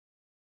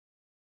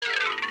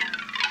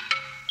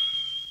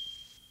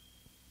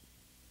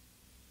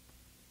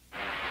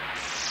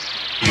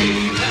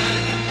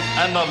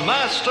and the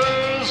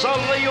masters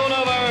of the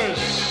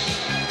universe.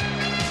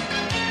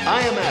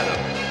 I am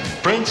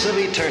Adam, Prince of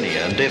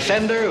Eternia and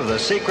defender of the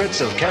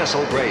secrets of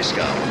Castle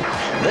Grayskull.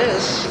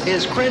 This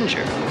is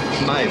Cringer,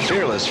 my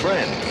fearless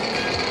friend.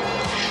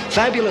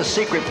 Fabulous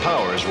secret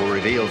powers were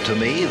revealed to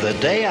me the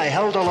day I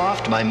held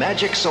aloft my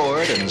magic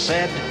sword and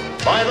said,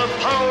 "By the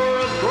power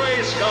of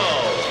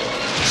Grayskull,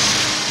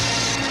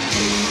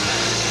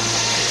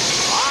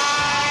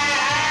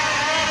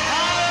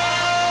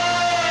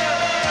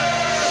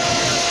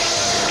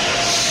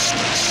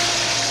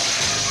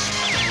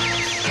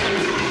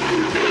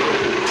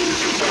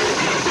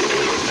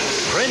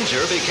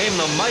 Cringer became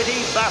the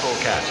mighty Battle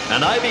Cat,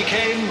 and I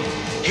became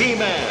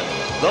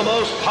He-Man, the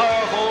most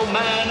powerful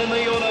man in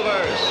the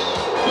universe.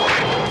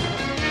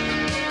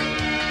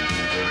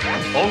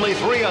 Only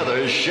 3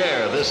 others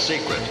share this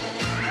secret.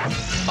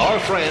 Our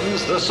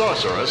friends, the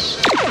Sorceress,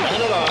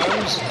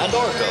 Man-at-Arms, and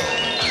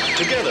Orko.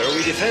 Together,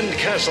 we defend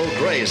Castle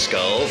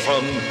Grayskull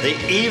from the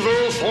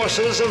evil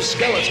forces of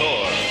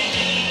Skeletor.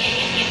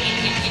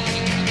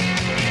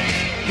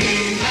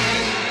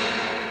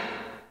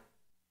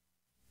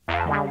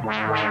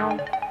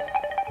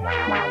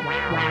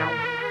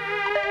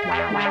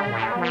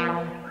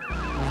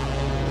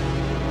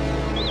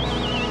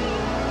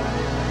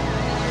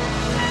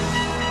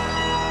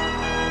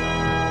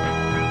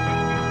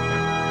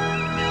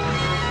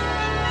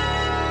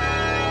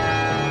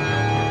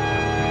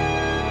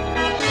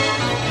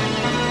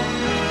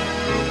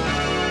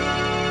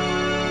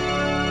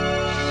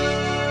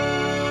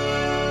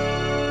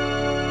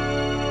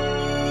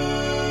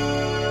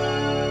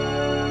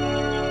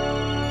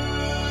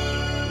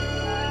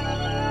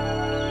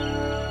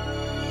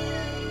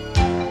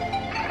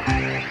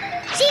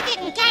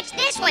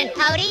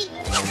 Podi.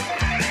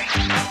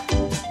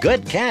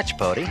 Good catch,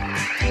 Podi.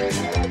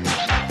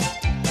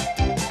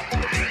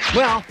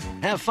 Well,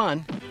 have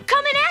fun.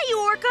 Coming at you,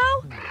 Orko.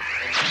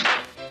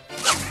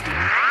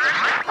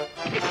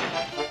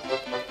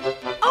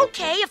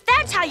 Okay, if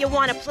that's how you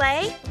want to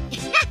play.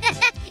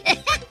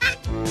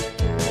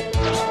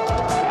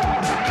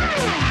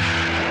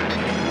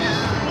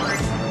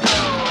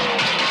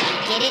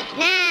 Get it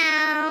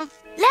now.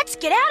 Let's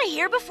get out of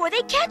here before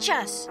they catch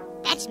us.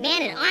 That's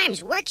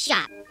Man-at-Arms'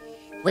 workshop.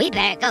 We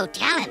better go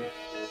tell him.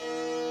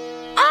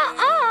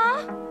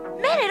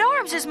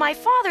 Man-at-Arms is my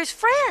father's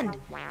friend.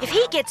 If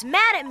he gets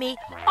mad at me,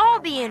 I'll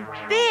be in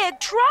big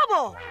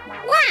trouble.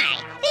 Why?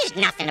 There's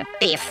nothing to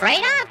be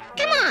afraid of.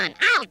 Come on,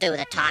 I'll do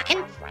the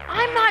talking.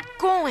 I'm not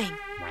going.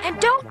 And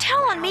don't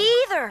tell on me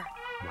either.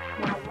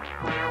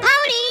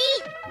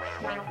 Podi!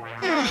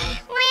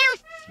 Well,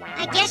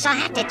 I guess I'll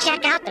have to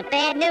check out the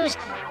bad news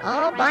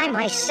all by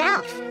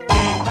myself.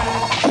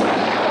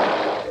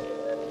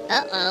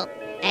 Uh-oh.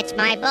 That's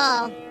my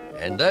ball.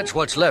 And that's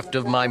what's left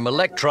of my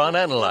Melectron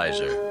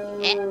analyzer.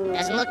 It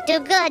doesn't look too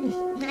good.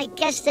 I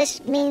guess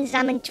this means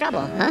I'm in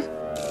trouble, huh?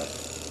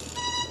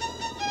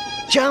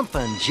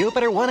 Jumpin'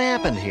 Jupiter, what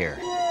happened here?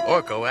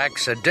 Orko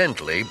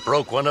accidentally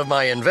broke one of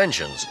my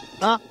inventions.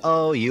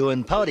 Uh-oh, you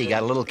and Podi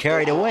got a little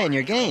carried away in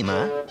your game,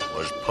 huh?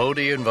 Was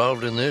Podi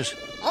involved in this?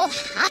 Oh,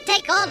 I'll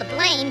take all the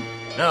blame.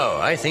 No,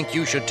 I think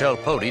you should tell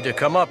Podi to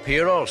come up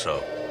here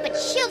also. But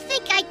she'll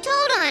think I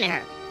told on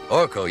her.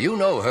 Orko, you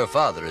know her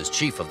father is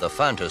chief of the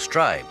Phantos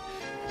tribe.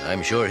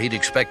 I'm sure he'd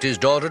expect his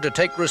daughter to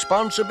take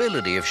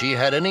responsibility if she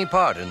had any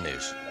part in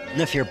this.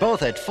 If you're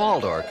both at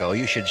fault, Orko,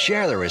 you should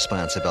share the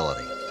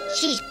responsibility.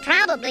 She's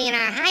probably in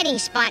our hiding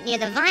spot near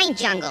the vine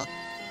jungle.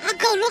 I'll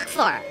go look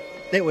for her.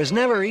 It was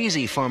never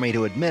easy for me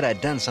to admit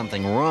I'd done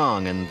something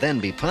wrong and then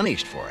be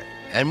punished for it.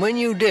 And when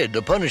you did,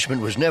 the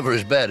punishment was never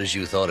as bad as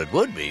you thought it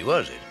would be,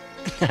 was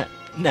it?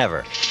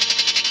 Never.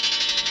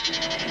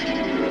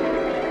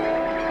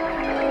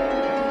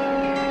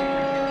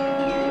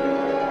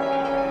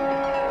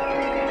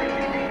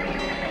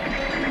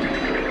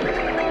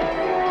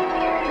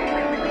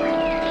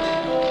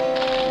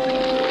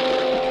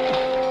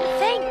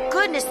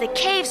 The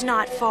cave's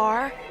not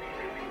far.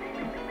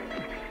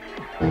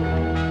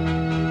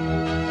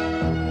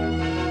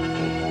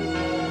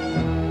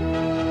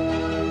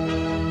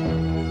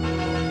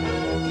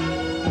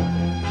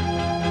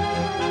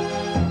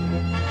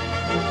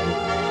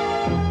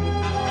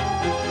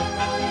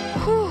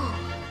 Whew.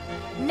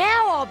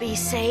 Now I'll be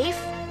safe.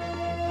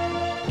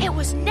 It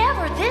was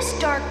never this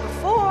dark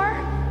before.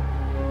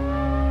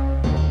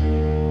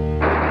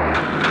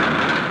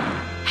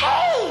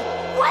 Hey!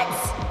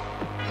 What's...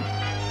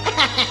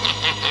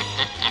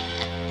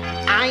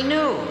 I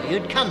knew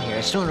you'd come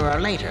here sooner or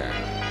later.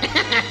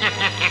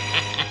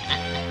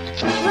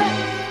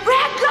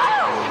 Rago!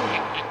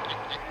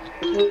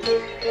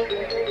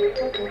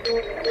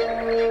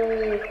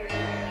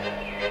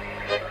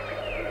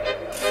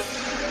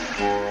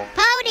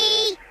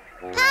 Podi!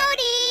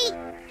 Podi!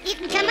 You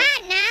can come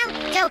out now.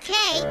 It's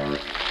okay.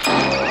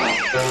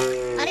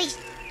 At least,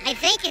 I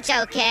think it's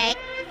okay.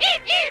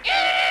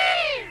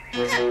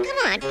 Come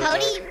on,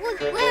 Podi.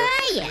 Where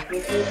are you?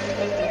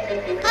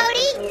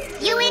 Podi?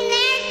 You in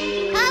there?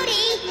 Podi?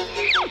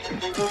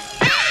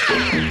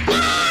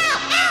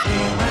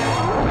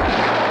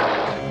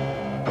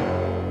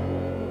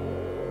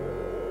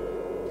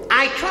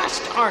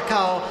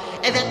 Orko,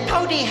 that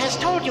Podi has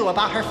told you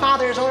about her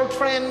father's old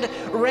friend,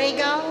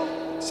 Rago?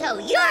 So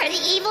you're the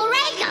evil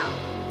Rago.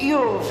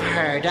 You've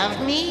heard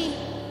of me?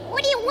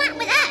 What do you want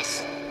with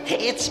us?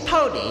 It's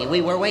Podi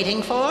we were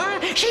waiting for.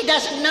 She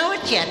doesn't know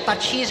it yet,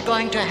 but she's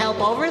going to help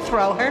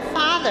overthrow her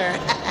father.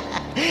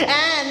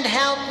 And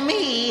help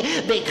me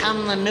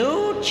become the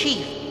new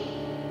chief.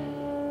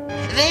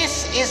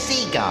 This is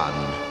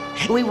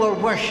Zegone. We will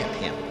worship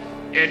him.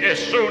 And as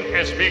soon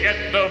as we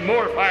get the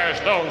Moorfire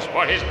Stones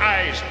for his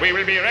eyes, we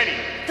will be ready.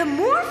 The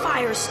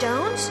Moorfire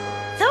Stones?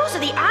 Those are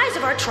the eyes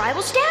of our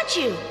tribal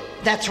statue.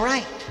 That's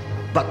right,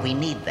 but we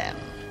need them.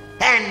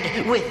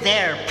 And with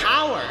their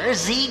power,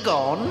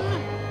 Zegone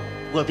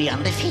will be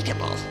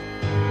undefeatable.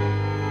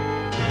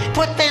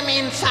 Put them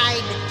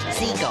inside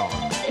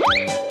Zegone.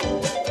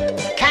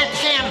 Catch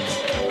him!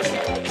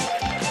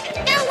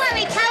 Don't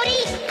worry,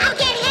 Podi. I'll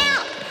get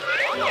help.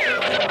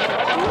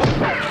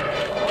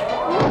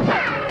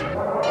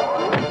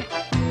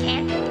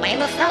 Can't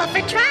blame a fella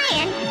for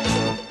trying.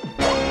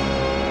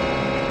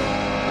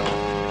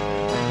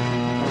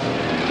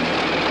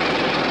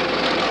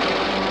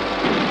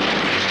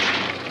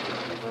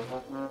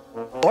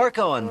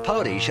 Orko and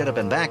Podi should have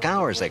been back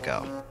hours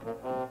ago.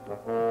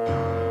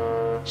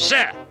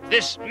 Sir,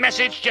 this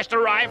message just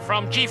arrived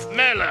from Chief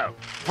Merlo.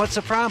 What's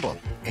the problem?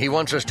 He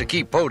wants us to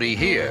keep Podi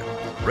here.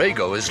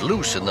 Rago is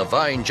loose in the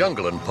vine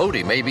jungle and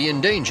Podi may be in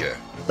danger.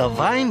 The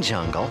vine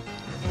jungle?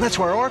 That's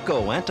where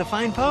Orko went to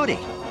find Podi.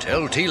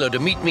 Tell Teela to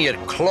meet me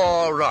at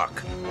Claw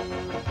Rock.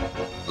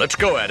 Let's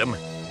go, Adam.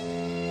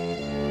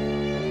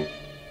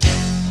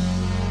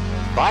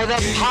 By the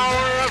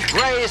power of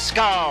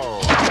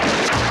Grayskull!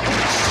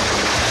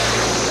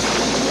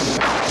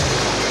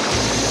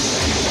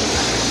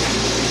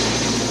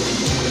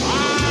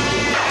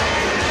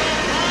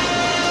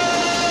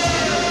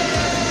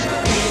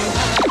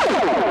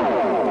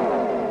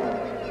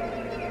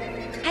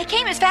 I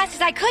came as fast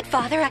as I could,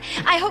 Father.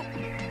 I hope...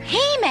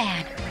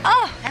 He-Man!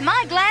 Oh, am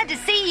I glad to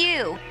see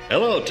you.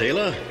 Hello,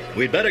 Teela.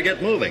 We'd better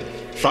get moving.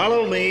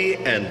 Follow me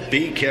and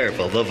be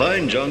careful. The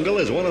vine jungle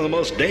is one of the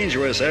most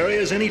dangerous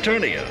areas in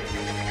Eternia.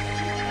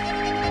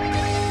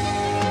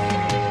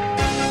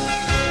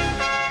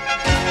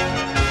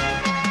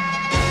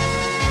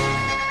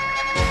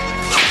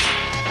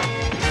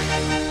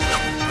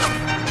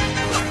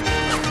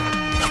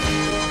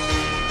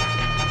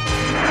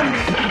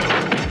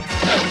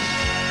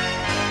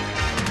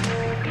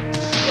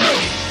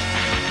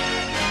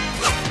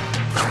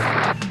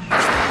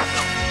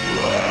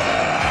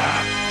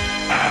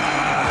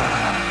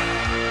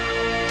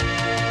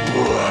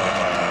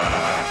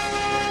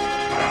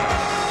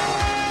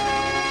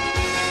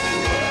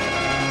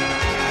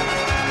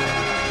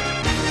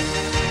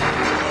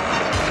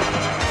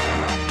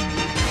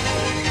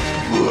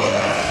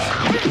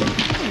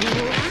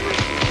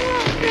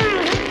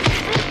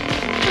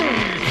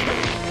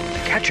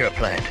 Catcher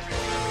plant.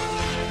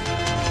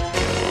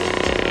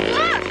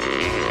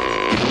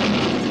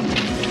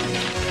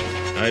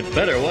 I'd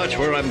better watch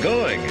where I'm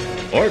going.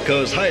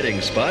 Orko's hiding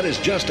spot is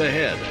just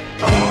ahead.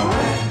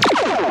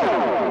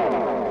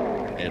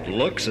 It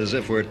looks as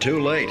if we're too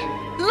late.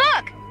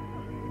 Look!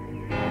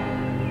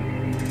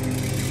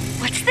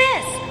 What's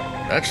this?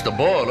 That's the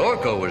ball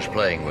Orko was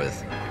playing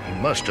with. He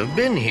must have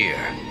been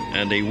here.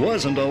 And he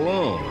wasn't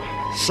alone.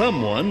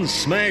 Someone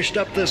smashed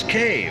up this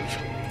cave.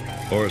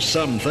 Or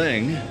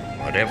something.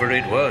 Whatever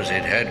it was,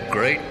 it had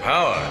great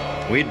power.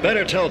 We'd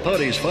better tell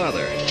Podi's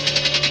father.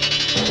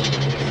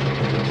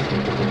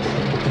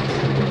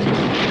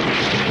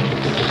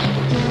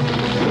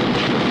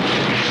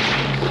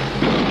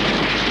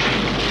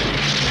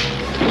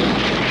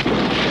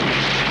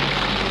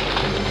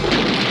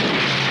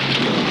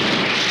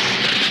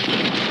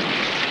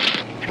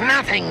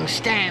 Nothing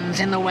stands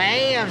in the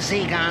way of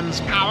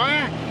Zegone's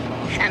power,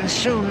 and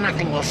soon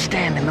nothing will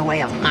stand in the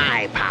way of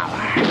my power.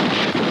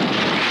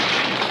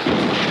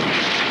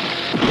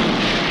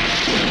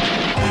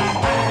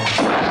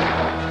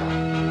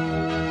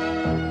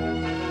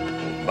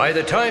 By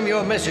the time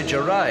your message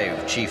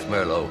arrived, Chief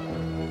Merlo,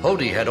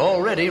 Podi had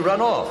already run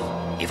off.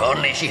 If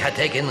only she had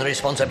taken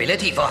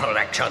responsibility for her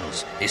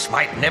actions, this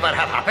might never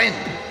have happened.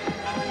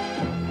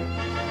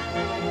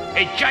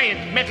 A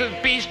giant metal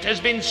beast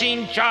has been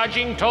seen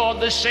charging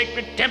toward the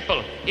sacred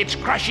temple. It's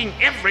crushing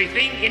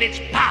everything in its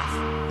path.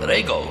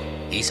 Rago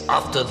is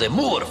after the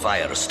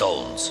Moorfire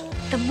Stones.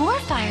 The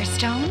Moorfire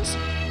Stones?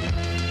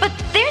 But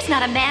there's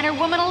not a man or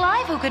woman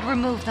alive who could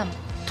remove them.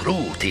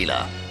 True,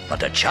 Teela,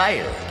 but a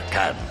child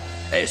can.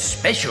 A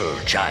special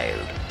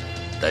child.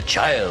 The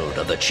child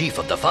of the Chief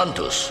of the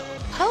Fantus.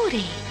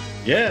 Podi.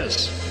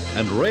 Yes,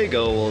 and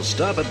Rago will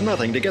stop at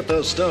nothing to get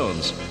those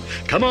stones.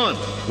 Come on,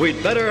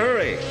 we'd better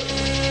hurry.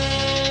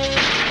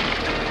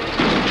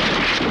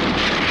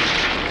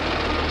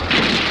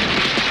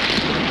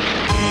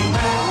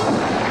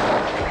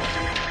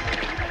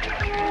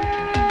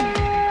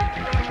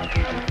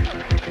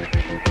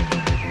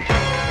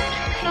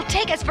 It'll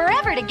take us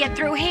forever to get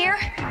through here.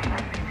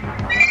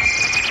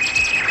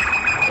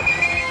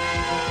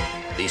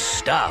 This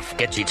staff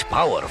gets its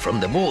power from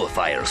the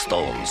Moorfire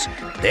Stones.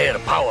 Their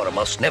power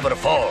must never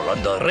fall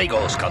under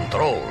Rago's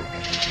control.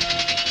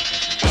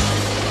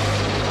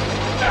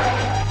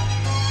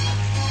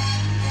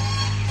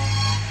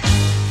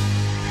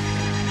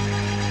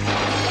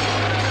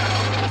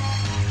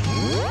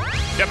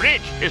 The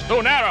bridge is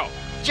too narrow.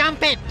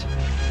 Jump it!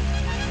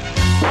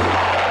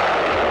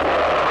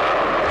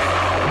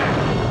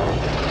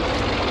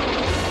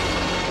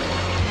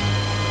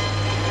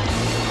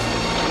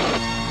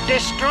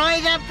 Destroy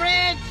the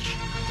bridge!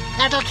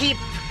 That'll keep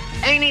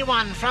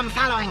anyone from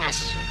following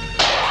us.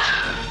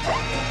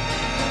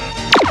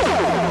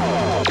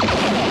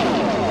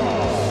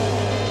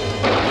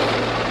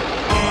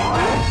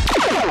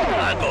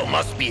 Rago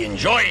must be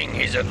enjoying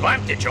his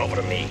advantage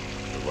over me.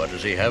 What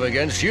does he have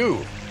against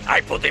you? I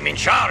put him in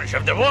charge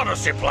of the water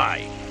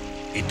supply.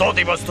 He thought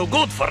he was too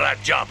good for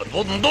that job and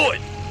wouldn't do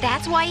it.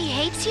 That's why he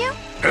hates you?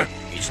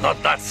 It's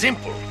not that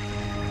simple.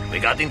 We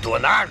got into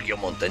an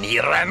argument and he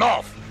ran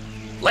off.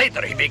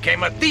 Later he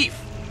became a thief.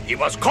 He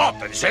was caught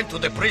and sent to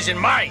the prison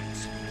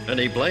mines. And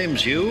he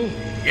blames you?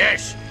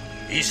 Yes,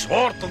 he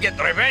swore to get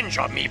revenge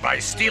on me by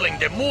stealing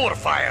the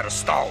Moorfire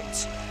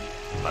Stones.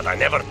 But I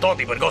never thought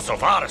he would go so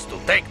far as to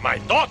take my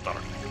daughter.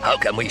 How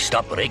can we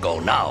stop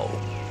Rago now?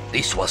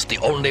 This was the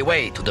only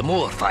way to the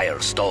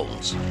Moorfire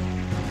Stones.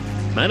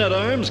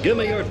 Man-at-arms, give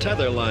me your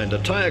tether line to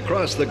tie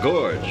across the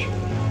gorge.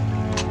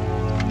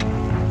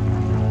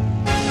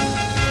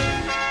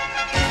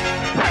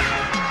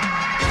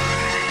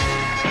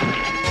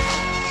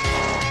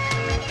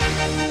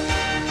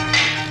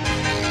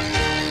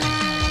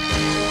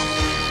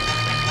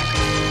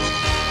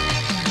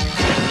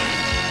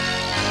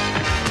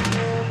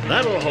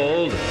 That'll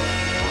hold.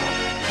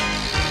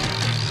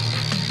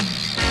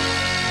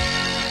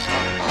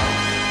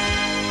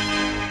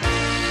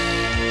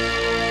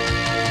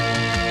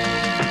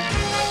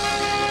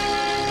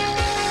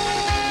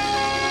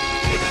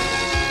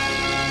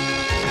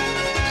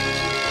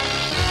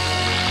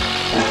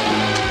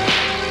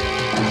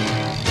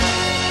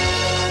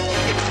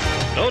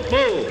 Don't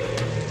move.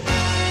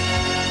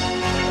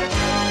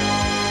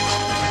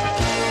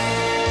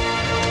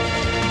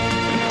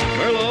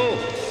 Merlo,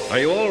 are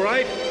you all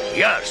right?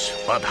 Yes,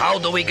 but how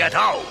do we get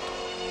out?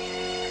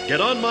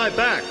 Get on my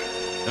back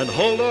and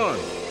hold on.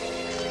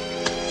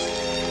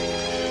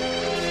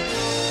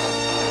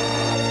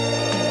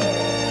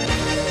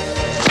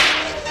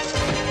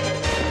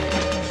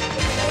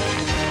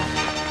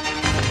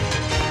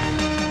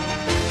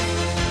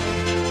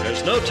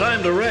 There's no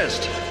time to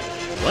rest.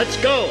 Let's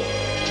go.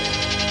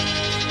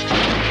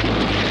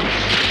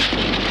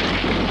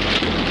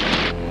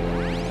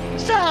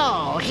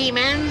 So,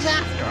 He-Man's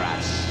after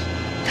us.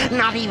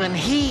 Not even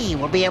he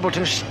will be able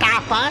to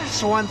stop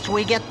us once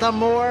we get the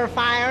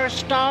Moorfire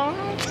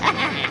Stones.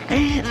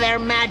 Their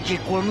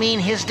magic will mean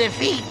his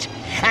defeat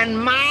and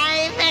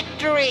my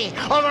victory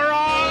over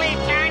all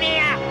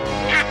Eternia.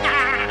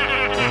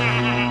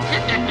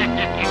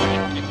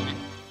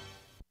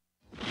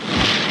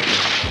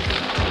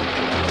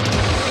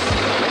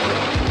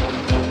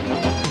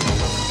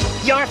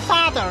 Your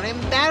father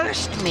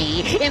embarrassed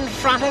me in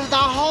front of the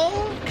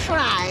whole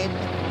tribe.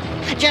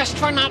 Just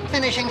for not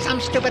finishing some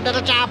stupid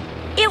little job.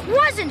 It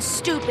wasn't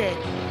stupid.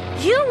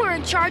 You were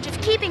in charge of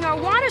keeping our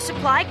water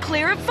supply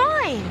clear of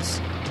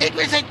vines. It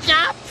was a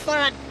job for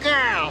a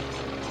girl.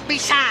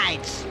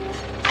 Besides,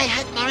 I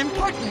had more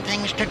important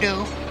things to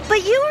do.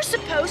 But you were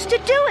supposed to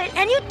do it,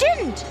 and you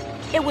didn't.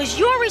 It was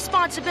your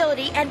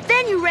responsibility, and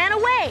then you ran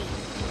away.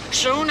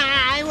 Soon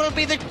I will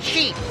be the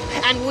chief,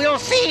 and we'll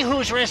see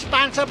who's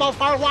responsible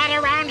for what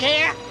around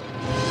here.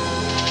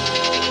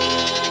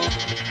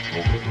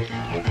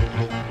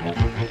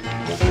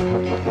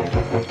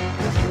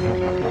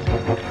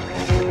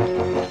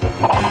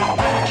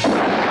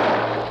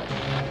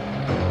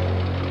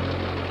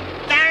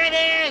 There it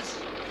is!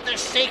 The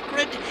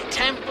sacred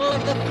temple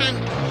of the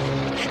Phantom.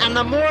 And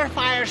the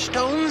Moorfire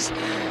Stones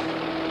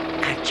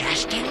are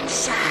just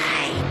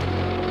inside.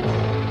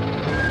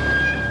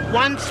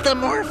 Once the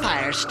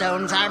Moorfire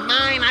Stones are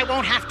mine, I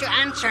won't have to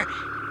answer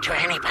to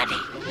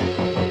anybody.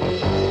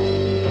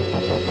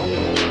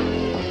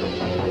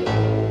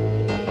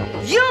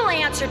 You'll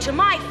answer to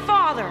my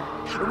father.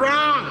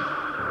 Wrong.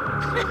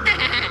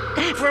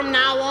 From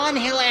now on,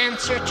 he'll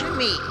answer to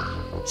me.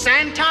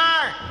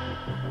 Centaur,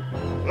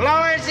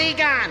 lower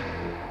Zegone.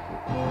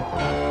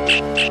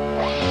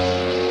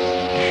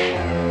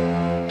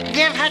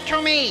 Give her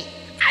to me.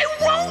 I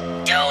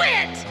won't do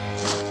it!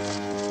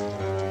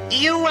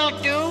 You will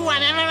do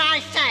whatever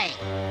I say.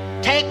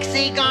 Take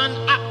Zegone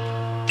up.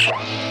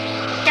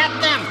 Get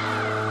them,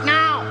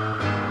 now.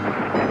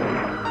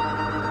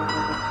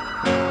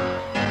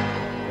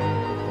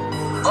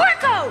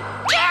 Orko,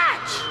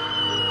 catch!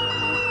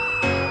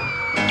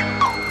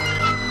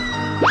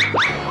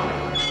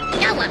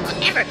 No one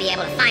will ever be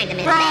able to find them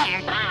in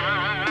there.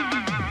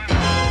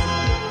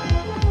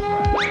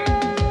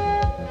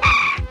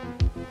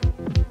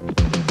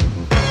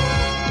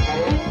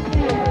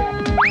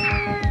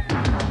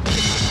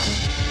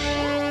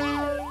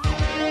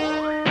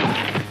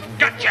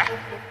 Gotcha!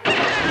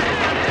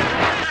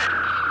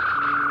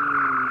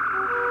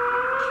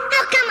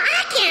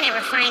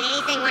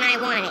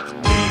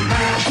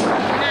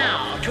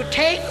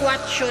 take what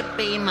should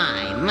be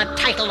mine, the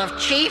title of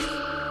chief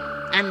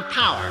and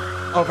power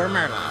over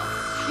Merlo.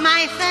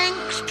 My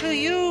thanks to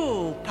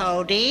you,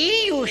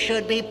 Podi. You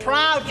should be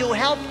proud you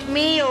helped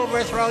me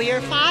overthrow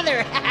your father.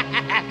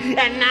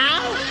 And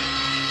now,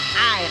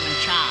 I am in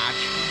charge.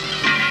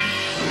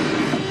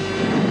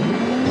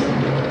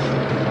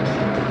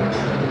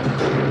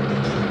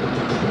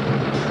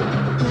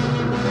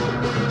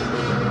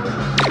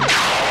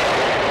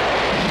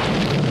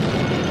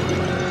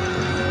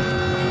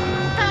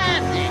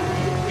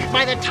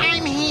 By the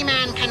time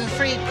He-Man can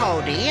free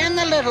Podi and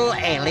the little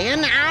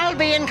alien, I'll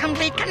be in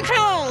complete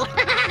control.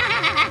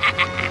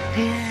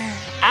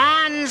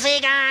 On,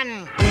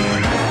 Zegone!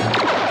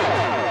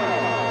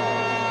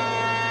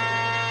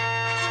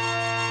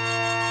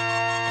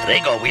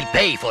 Rago will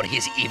pay for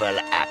his evil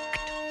act.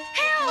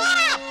 Help!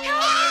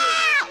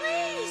 Help!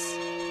 Please!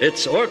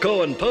 It's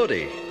Orko and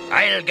Podi.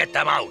 I'll get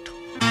them out.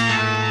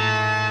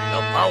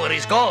 The power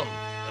is gone.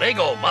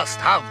 Rago must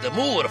have the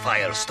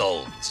Moorfire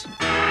Stones.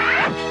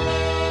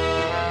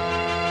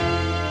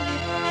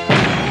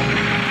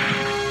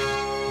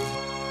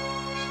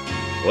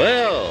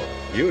 Well,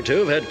 you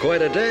two have had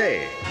quite a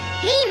day.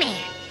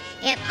 He-Man,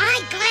 am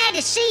I glad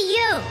to see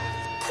you.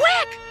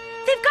 Quick!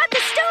 They've got the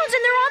stones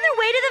and they're on their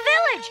way to the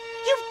village.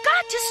 You've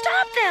got to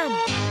stop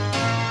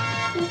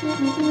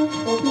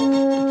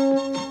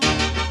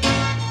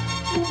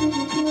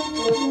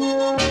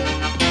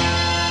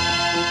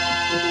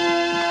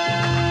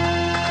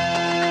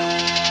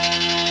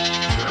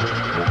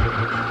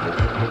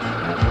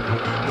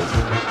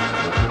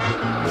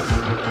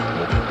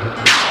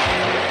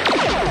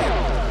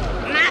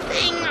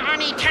Nothing on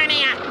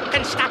Eternia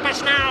can stop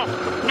us now.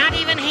 Not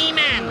even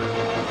He-Man.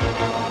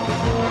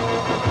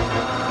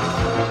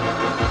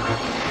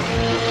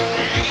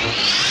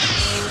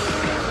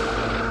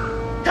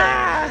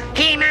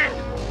 He-Man!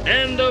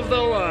 End of the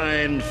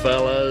line,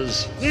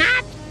 fellas.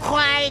 Not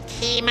quite,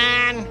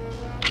 He-Man.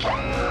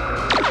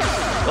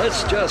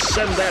 Let's just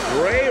send that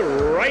ray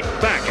right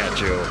back at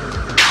you.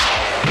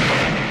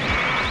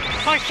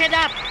 Push it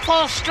up,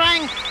 full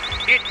strength.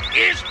 It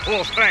is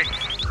full strength.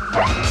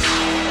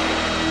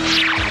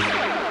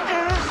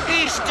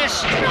 He's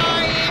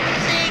destroying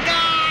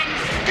Zegone.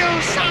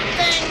 Do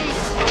something.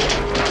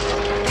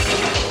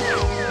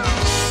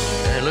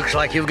 It looks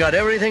like you've got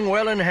everything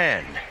well in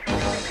hand.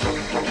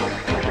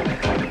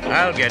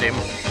 I'll get him.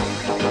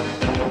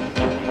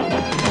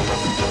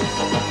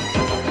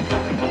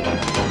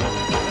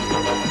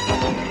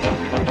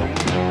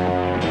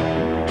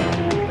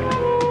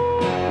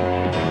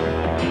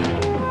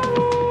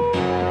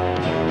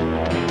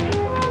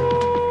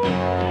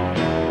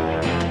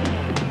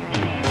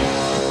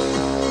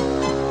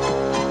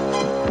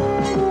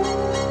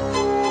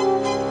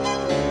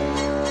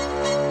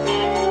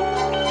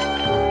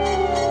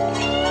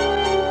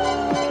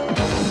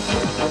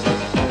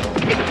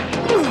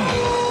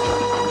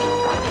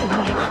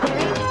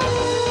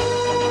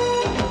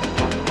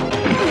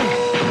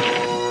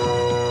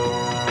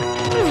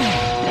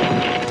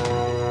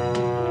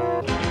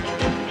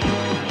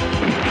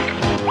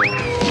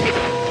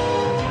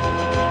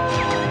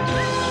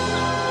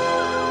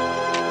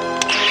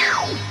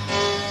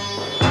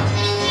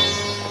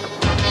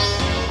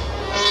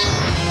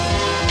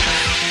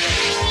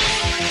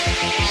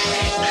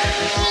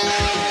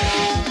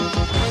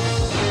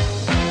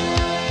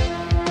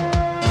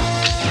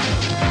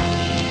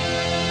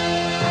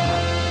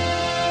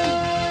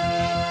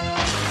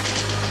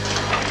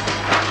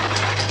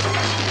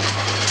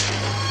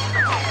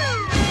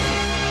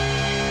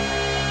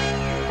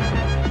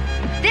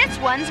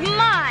 One's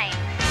mine.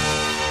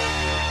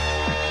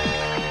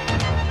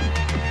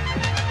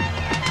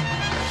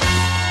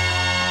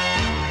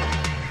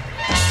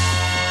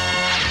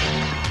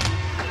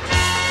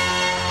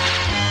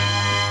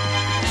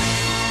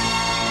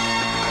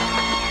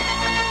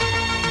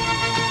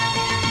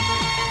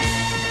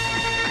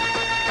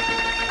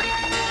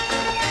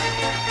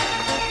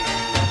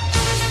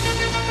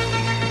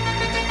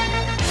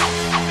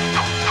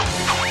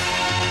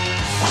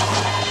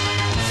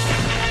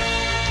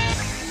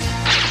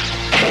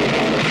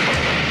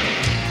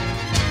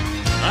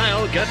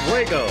 Get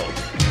Rago.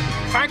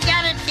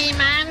 Forget it,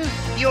 He-Man.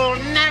 You'll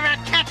never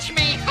catch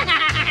me.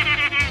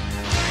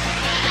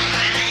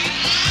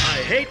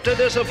 I hate to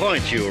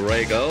disappoint you,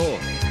 Rago.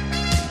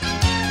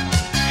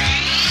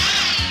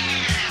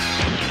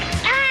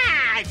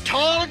 I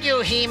told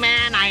you,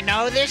 He-Man. I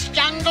know this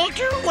jungle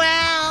too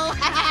well.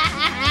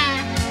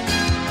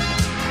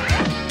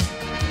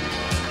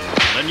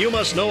 And you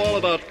must know all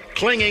about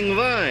clinging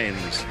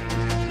vines.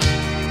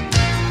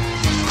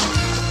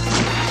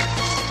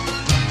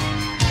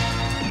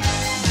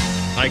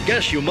 I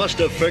guess you must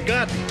have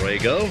forgotten,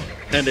 Rago.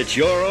 And it's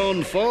your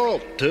own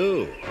fault,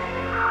 too.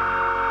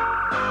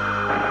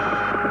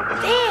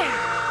 There!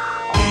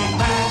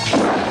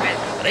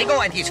 Well,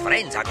 Rago and his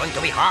friends are going to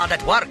be hard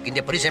at work in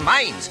the prison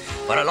mines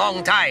for a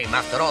long time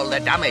after all the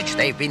damage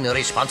they've been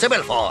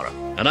responsible for.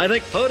 And I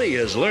think Podi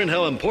has learned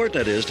how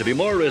important it is to be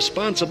more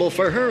responsible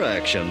for her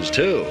actions,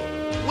 too.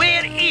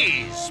 Where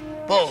is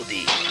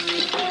Podi?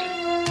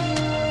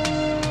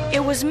 It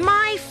was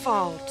my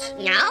fault.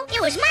 No, it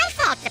was my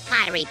fault the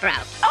pottery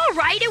broke. All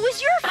right, it was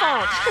your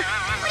fault.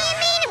 What do you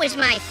mean it was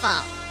my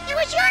fault? It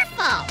was your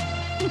fault.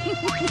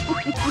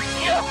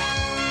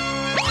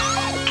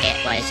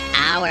 It was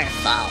our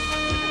fault.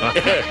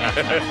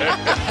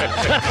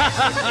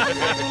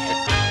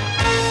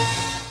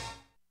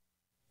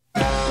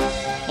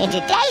 In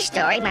today's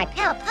story, my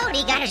pal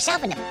Podi got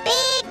herself into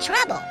big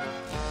trouble.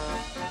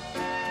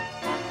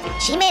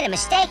 She made a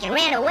mistake and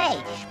ran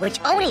away, which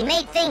only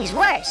made things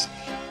worse.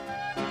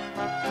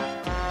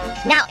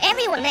 Now,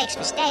 everyone makes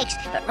mistakes,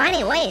 but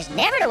running away is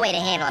never the way to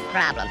handle a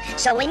problem.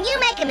 So when you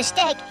make a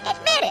mistake,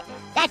 admit it.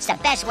 That's the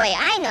best way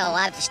I know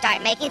of to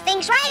start making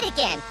things right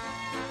again.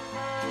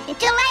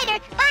 Until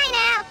later, bye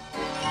now.